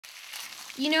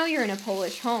You know you're in a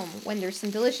Polish home when there's some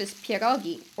delicious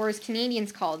pierogi, or as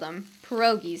Canadians call them,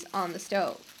 Perogies, on the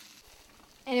stove.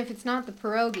 And if it's not the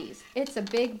Perogies, it's a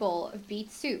big bowl of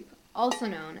beet soup, also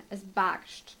known as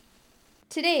borscht.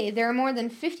 Today, there are more than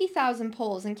 50,000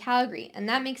 Poles in Calgary, and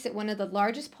that makes it one of the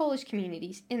largest Polish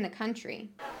communities in the country.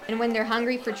 And when they're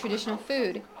hungry for traditional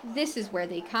food, this is where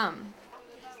they come.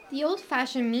 The Old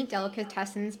Fashioned Meat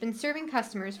Delicatessen has been serving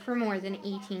customers for more than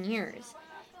 18 years.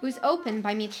 It was opened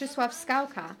by Mieczysław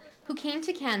Skałka, who came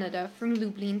to Canada from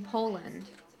Lublin, Poland.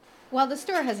 While the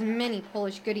store has many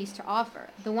Polish goodies to offer,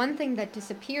 the one thing that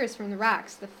disappears from the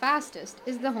racks the fastest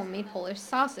is the homemade Polish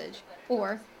sausage,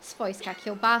 or swojska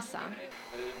kielbasa.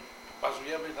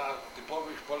 Bazujemy na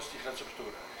typowych polskich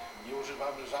recepturach. Nie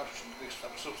używamy żadnych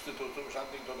substytutów,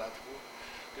 żadnych dodatków,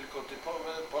 tylko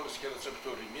typowe polskie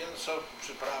receptury. Mięso,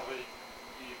 przyprawy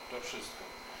i to wszystko.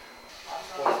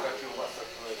 Polska kiełbasa,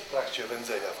 która jest w trakcie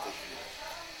wędzenia w tej chwili.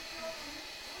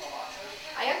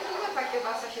 A jak długo ta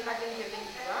kielbasa się tak będzie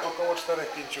wędziła? Około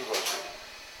 4-5 godzin.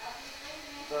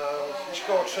 Gdzieś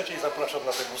koło 3 zapraszam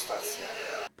na degustację.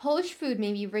 Polish food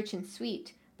may be rich and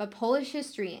sweet, but Polish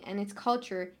history and its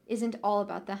culture isn't all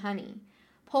about the honey.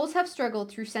 Poles have struggled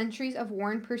through centuries of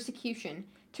war and persecution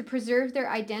to preserve their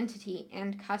identity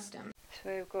and customs.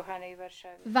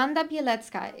 Wanda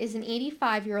Bielecka is an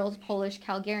 85-year-old Polish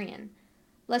Calgarian.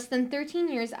 Less than 13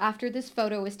 years after this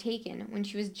photo was taken, when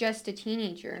she was just a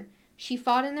teenager, she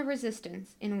fought in the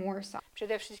resistance in Warsaw.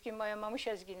 Przede wszystkim moja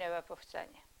mamusia zginęła w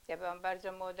powstaniu. Ja byłam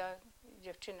bardzo młoda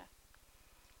dziewczyna.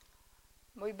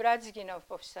 Mój brat zginął w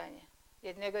powstaniu.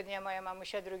 Jednego dnia moja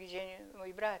mamusia, drugi dzień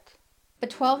mój brat. But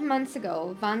 12 months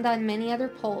ago, Wanda and many other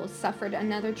Poles suffered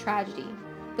another tragedy,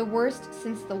 the worst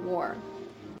since the war.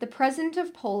 The president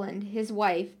of Poland, his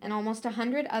wife, and almost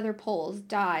 100 other Poles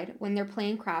died when their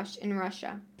plane crashed in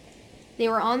Russia. They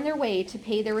were on their way to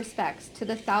pay their respects to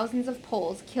the thousands of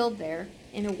Poles killed there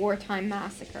in a wartime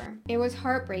massacre. It was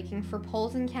heartbreaking for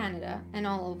Poles in Canada and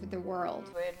all over the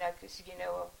world. Bo jednak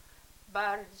zginęło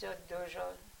bardzo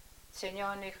dużo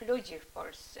cenionych ludzi w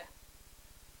Polsce.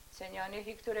 Cenionych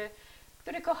i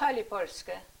które kochali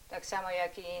Polskę, tak samo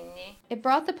jak i inni. It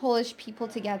brought the Polish people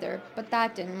together, but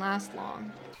that didn't last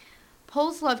long.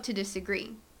 Poles love to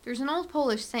disagree. There's an old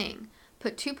Polish saying,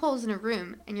 put 2 Poles in a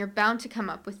room and you're bound to come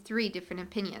up with 3 different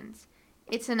opinions.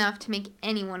 It's enough to make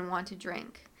anyone want to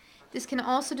drink. This can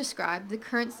also describe the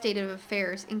current state of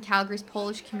affairs in Calgary's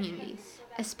Polish community,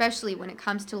 especially when it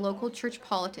comes to local church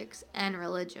politics and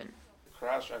religion. The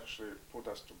crash actually put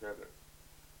us together,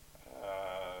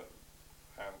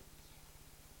 and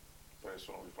very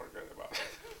soon we forget about it.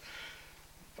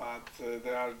 But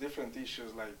there are different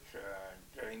issues like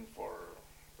gain for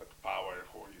the power,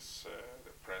 who is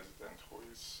the president, who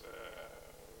is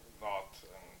not,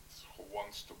 and who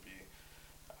wants to be.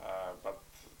 But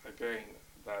again,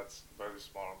 that's very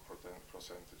small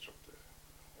percentage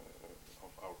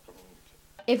of our community.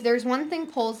 If there's one thing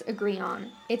Poles agree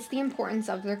on, it's the importance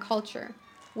of their culture,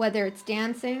 whether it's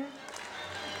dancing,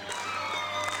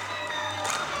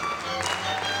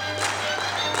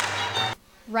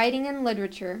 writing and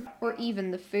literature, or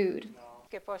even the food.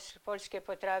 Polskie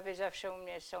potrawy zawsze u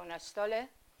mnie są na stole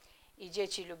i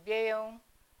dzieci lubią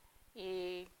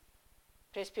i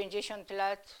przez 50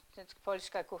 lat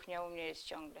polska kuchnia u mnie jest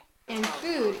ciągle. And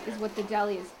food is what the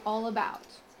deli is all about.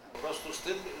 Po prostu z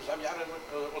tym zamiarem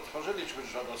otworzyliśmy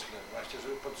żonowskie, właśnie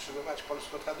żeby podtrzymywać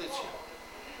polską tradycję.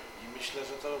 I myślę,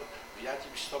 że to w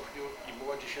jakimś stopniu i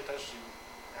młodzi się też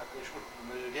jakoś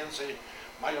więcej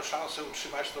mają szansę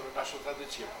utrzymać tą naszą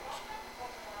tradycję polską.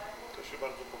 To się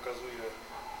bardzo pokazuje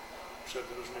przed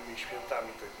różnymi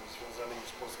świętami takimi związanymi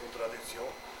z polską tradycją.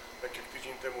 Tak jak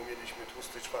tydzień temu mieliśmy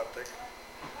tłusty czwartek.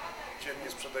 Dziennie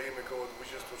sprzedajemy około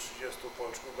 20-30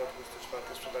 pączków, na tłusty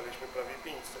czwartek sprzedaliśmy prawie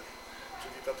 500.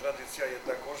 Czyli ta tradycja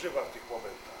jednak ożywa w tych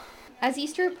momentach. As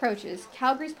Easter approaches,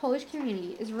 Calgary's Polish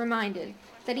community is reminded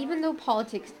that even though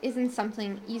politics isn't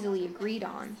something easily agreed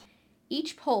on,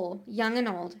 each Pole, young and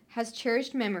old, has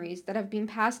cherished memories that have been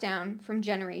passed down from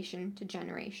generation to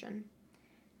generation.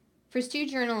 For Stu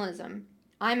Journalism,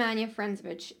 I'm Anna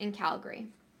Ferensowicz in Calgary.